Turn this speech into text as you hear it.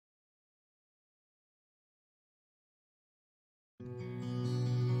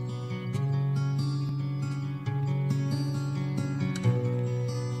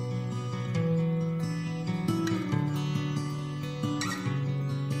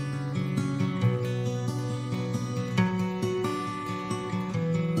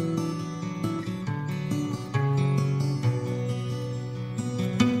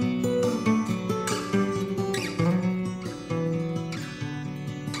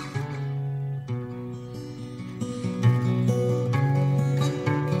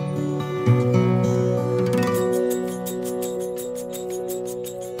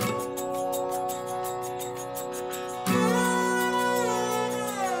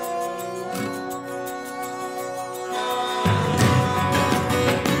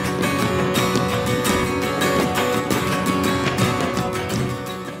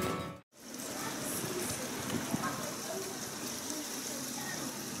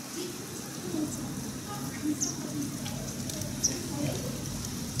But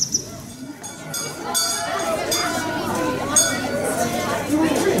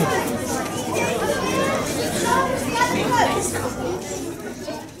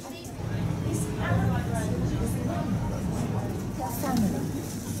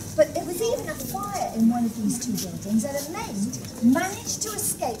there was even a fire in one of these two buildings, and a maid managed to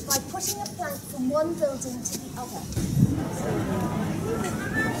escape by putting a plank from one building to the other.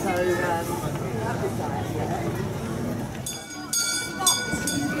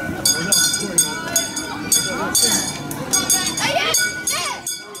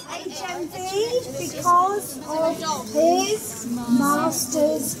 HMV because of his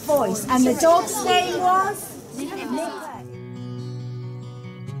master's voice. And the dog's name was?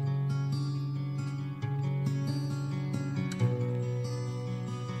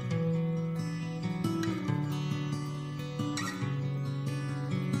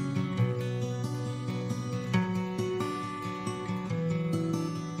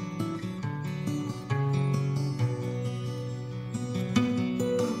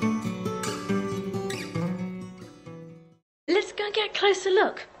 Let's go and get a closer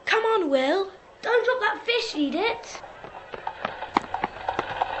look. Come on, Will. Don't drop that fish, Edith.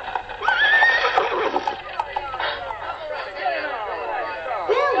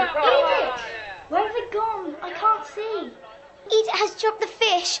 Will, Edith! Where have they gone? I can't see. Edith has dropped the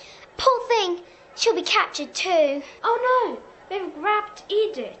fish. Poor thing. She'll be captured too. Oh no, they've grabbed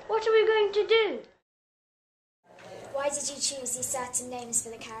Edith. What are we going to do? Why did you choose these certain names for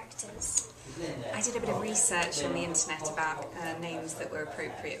the characters? I did a bit of research on the internet about names that were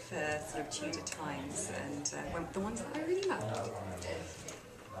appropriate for sort of Tudor times, and went with the ones that I really loved.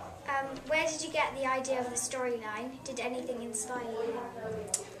 Where did you get the idea of the storyline? Did anything inspire you?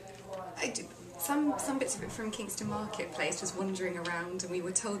 I did some bits of it from Kingston Marketplace, was wandering around, and we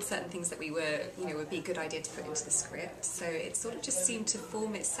were told certain things that we were, would be a good idea to put into the script. So it sort of just seemed to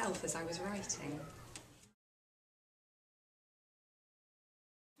form itself as I was writing.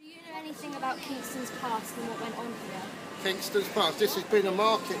 Do you know anything about Kingston's past and what went on here? Kingston's past. This has been a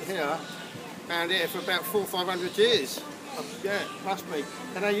market here, around here, for about 400 or 500 years. Yeah, must be.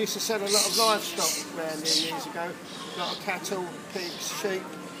 And they used to sell a lot of livestock around here years ago. A lot of cattle, pigs, sheep,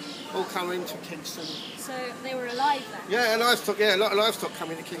 all come into Kingston. So they were alive then? Yeah, livestock. Yeah, a lot of livestock come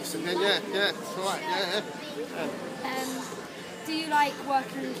into Kingston then. Yeah, that's right. Yeah. Do you like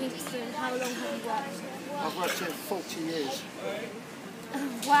working in Kingston? How long have you worked here? I've worked here 40 years.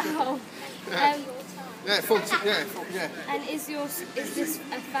 Wow. Yeah, 40. Yeah. And is this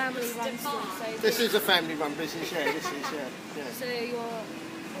a family-run store? So this is a family-run business. Yeah, this is. Yeah. So you're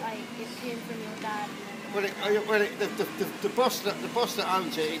it came from your dad. Well, the boss that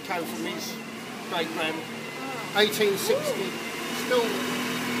owns it, it came from his great-grand, 1860. Still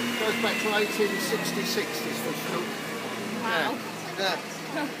goes back to 1866. This for still. Wow. Yeah.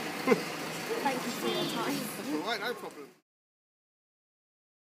 Thank you for your time. That's all right, no problem.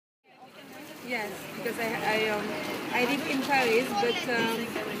 Yes, because I live in Paris, but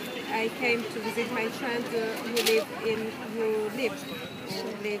I came to visit my friend who lived in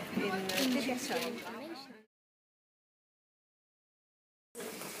Kingston.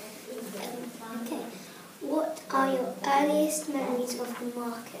 Okay. What are your earliest memories of the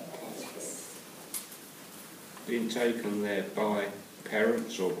marketplace? Being taken there by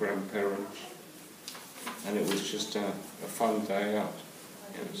parents or grandparents, and it was just a fun day out.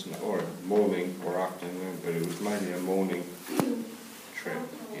 It was or a morning or afternoon, but it was mainly a morning trip.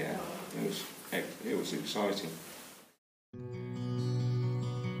 Yeah, it was exciting.